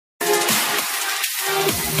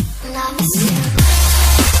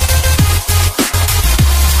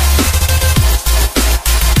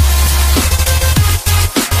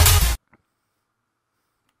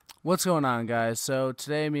What's going on, guys? So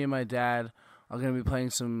today, me and my dad are going to be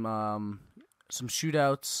playing some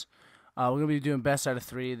shootouts. We're going to be doing best out of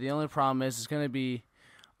 3. The only problem is it's going to be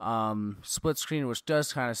split screen, which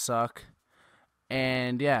does kind of suck.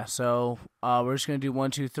 And yeah, so we're just going to do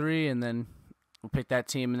 1, 2, 3, and then we'll pick that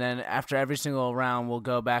team. And then after every single round, we'll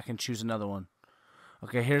go back and choose another one.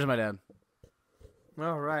 Okay, here's my dad.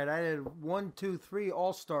 All right, I did 1, 2, 3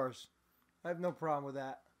 All-Stars. I have no problem with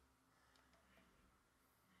that.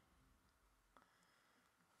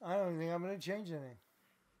 I don't think I'm going to change anything.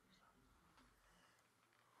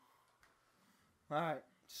 All right.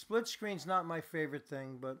 Split screen's not my favorite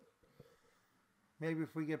thing, but maybe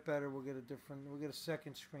if we get better, we'll get a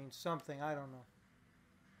second screen, something, I don't know.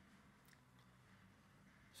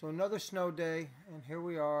 So another snow day, and here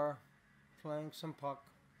we are playing some puck.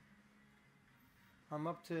 I'm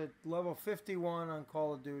up to level 51 on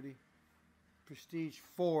Call of Duty. Prestige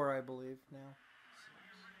 4, I believe, now.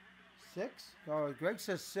 6? Oh, Greg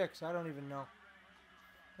says 6. I don't even know.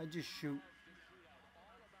 I just shoot.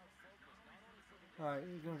 Alright,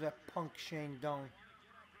 here comes that punk Shane Doan.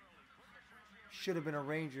 Should have been a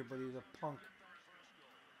Ranger, but he's a punk.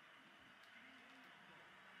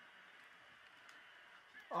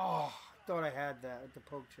 Oh, thought I had that at the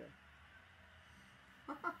poke check.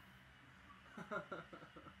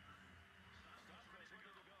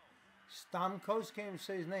 Stamkos can't even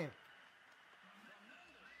say his name.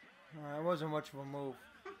 It wasn't much of a move.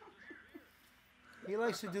 He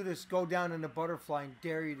likes to do this, go down in the butterfly and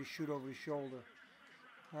dare you to shoot over the shoulder.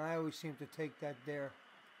 And I always seem to take that dare.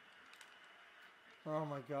 Oh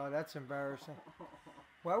my God, that's embarrassing.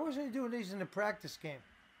 Why wasn't he doing these in the practice game?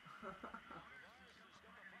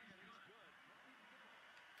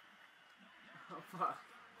 Oh, fuck.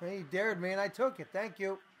 He dared me and I took it. Thank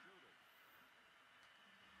you.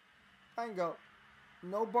 I can go.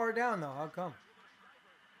 No bar down though. How come?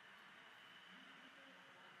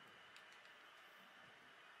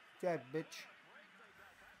 That bitch.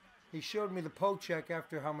 He showed me the poke check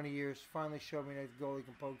after how many years? Finally showed me that goalie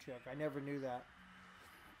can poke check. I never knew that.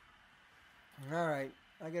 Alright.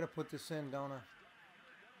 I gotta put this in, don't I?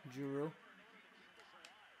 Giroux.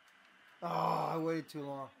 Oh, I waited too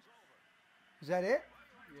long. Is that it?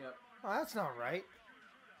 Yep. Oh, that's not right.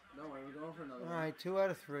 Don't worry, we're going for another one. Alright, 2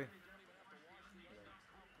 out of 3.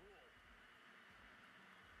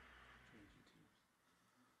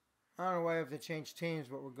 I don't know why I have to change teams,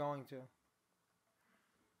 but we're going to.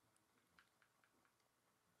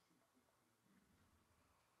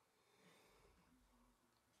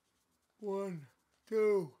 One,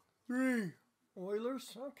 2, 3.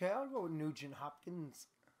 Oilers? Okay, I'll go with Nugent Hopkins.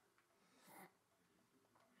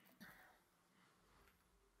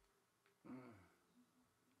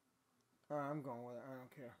 I'm going with it. I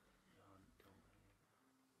don't care.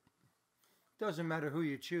 Doesn't matter who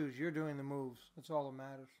you choose. You're doing the moves. That's all that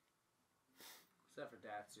matters. Except for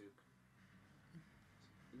Datsuk.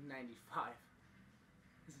 95.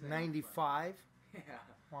 95? Yeah.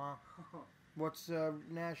 Wow. What's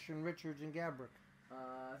Nash and Richards and Gabrick?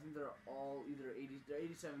 I think they're all either 80. They're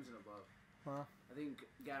 87s and above. Huh? I think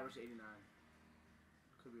Gabrick's 89.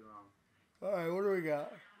 Could be wrong. All right, what do we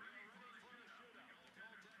got?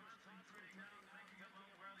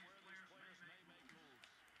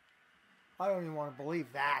 I don't even want to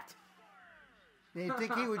believe that. You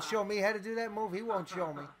think he would show me how to do that move? He won't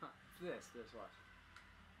show me. This, watch.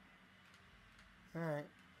 All right.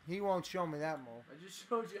 He won't show me that move. I just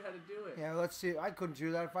showed you how to do it. Yeah, let's see. I couldn't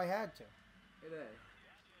do that if I had to. Hey there.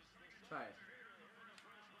 Try it.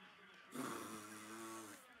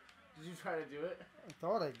 Did you try to do it? I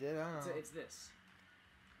thought I did. I don't know. It's this.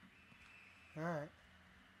 All right.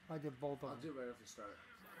 I did both of them. I'll do it right off the start.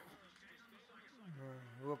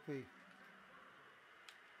 Whoopee.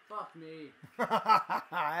 Fuck me.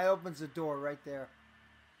 That opens the door right there.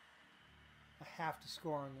 I have to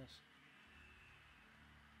score on this.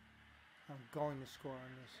 I'm going to score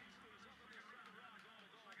on this.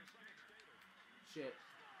 Shit.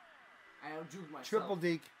 I out-juked myself. Triple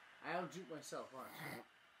deke. I out-juked myself. Watch.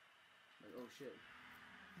 Like, oh shit.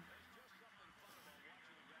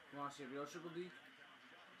 You want to see a real triple deke?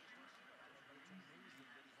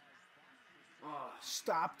 Oh.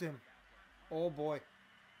 Stopped him. Oh boy.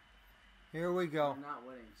 Here we go. I'm not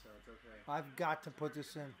winning, so it's okay. I've got to put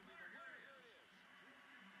this in.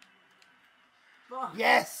 Fuck.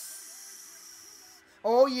 Yes!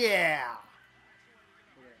 Oh yeah!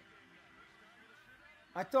 Okay.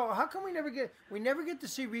 I thought, how come we never get to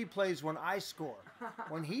see replays when I score?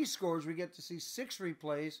 When he scores, we get to see 6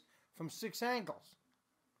 replays from 6 angles.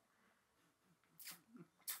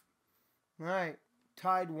 All right,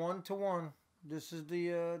 tied 1-1. This is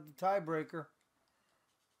the tiebreaker.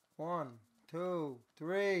 1, 2,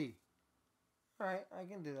 3. All right, I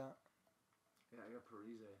can do that. Yeah, I got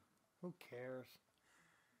Parise. Who cares?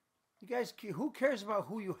 You guys, who cares about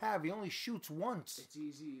who you have? He only shoots once. It's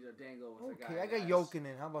easy to dangle with a guy. Okay, I got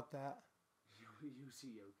Jokinen. How about that? You see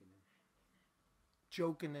Jokinen.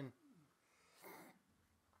 Jokinen.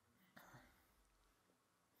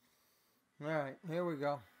 All right, here we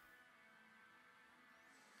go.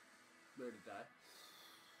 Ready to die?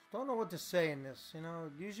 Don't know what to say in this. You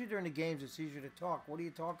know, usually during the games it's easier to talk. What do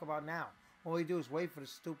you talk about now? All you do is wait for the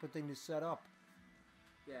stupid thing to set up.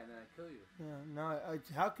 Yeah, and then I kill you. Yeah, no.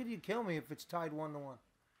 How could you kill me if it's tied 1-1?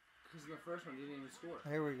 Because the first one you didn't even score.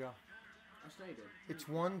 Here we go. I know you did. It's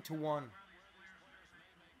 1-1.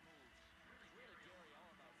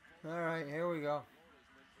 All right, here we go.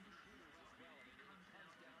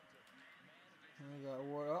 Here we go.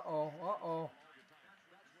 Uh-oh.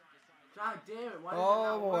 God damn it! Why does Oh, it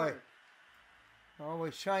not boy. work? Oh,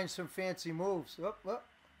 he's trying some fancy moves.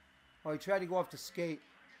 Oh, he tried to go off the skate.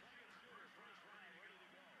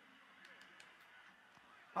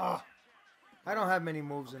 Ah, I don't have many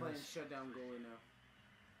moves I'm in playing this, shutdown goalie now.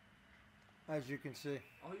 as you can see.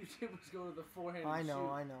 All you did was go to the forehand. I and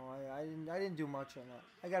know. shoot. I didn't do much on that.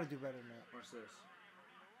 I got to do better than that. What's this?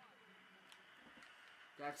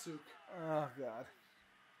 Datsuk. Oh God,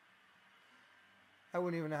 I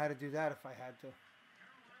wouldn't even know how to do that if I had to.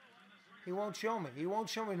 He won't show me. He won't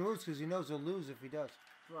show me the moves because he knows he'll lose if he does.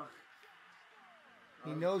 Fuck.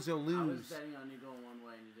 He knows he'll I was lose. betting on you going one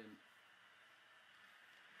way and you didn't.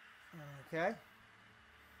 Okay.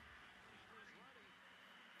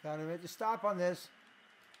 Gotta make the stop on this.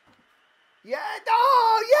 Yeah!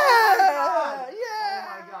 Oh, yeah! Yeah!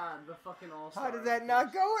 Oh my god, the fucking all-star. How did that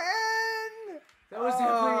not go in? That was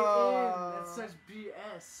definitely in. That's such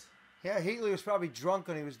BS. Yeah, Heatley was probably drunk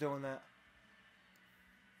when he was doing that.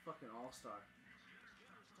 Fucking all-star.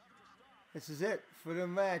 This is it for the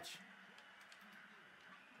match.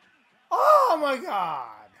 Oh my god!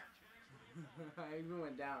 I even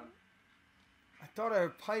went down. I thought I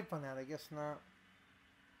had pipe on that. I guess not.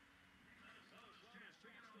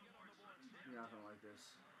 Nothing like this.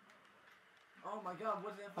 Oh my god,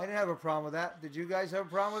 what the fuck? I didn't have a problem with that. Did you guys have a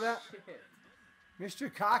problem with that? Shit.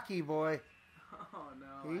 Mr. Cocky Boy. Oh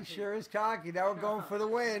no. He sure is cocky. Now we're going for the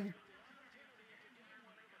win.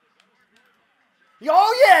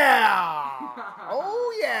 Oh yeah!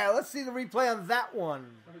 Oh yeah! Let's see the replay on that one.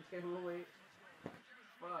 Okay, we'll wait.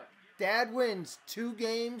 Fuck. Dad wins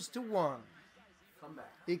 2-1. Come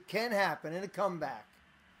back. It can happen in a comeback.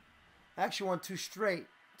 Actually won 2 straight,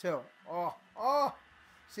 too. Oh.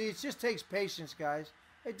 See, it just takes patience, guys.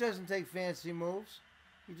 It doesn't take fancy moves.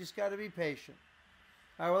 You just got to be patient.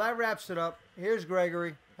 All right, well, that wraps it up. Here's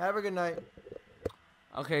Gregory. Have a good night.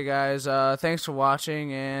 Okay, guys. Thanks for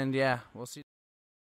watching, and yeah, we'll see you.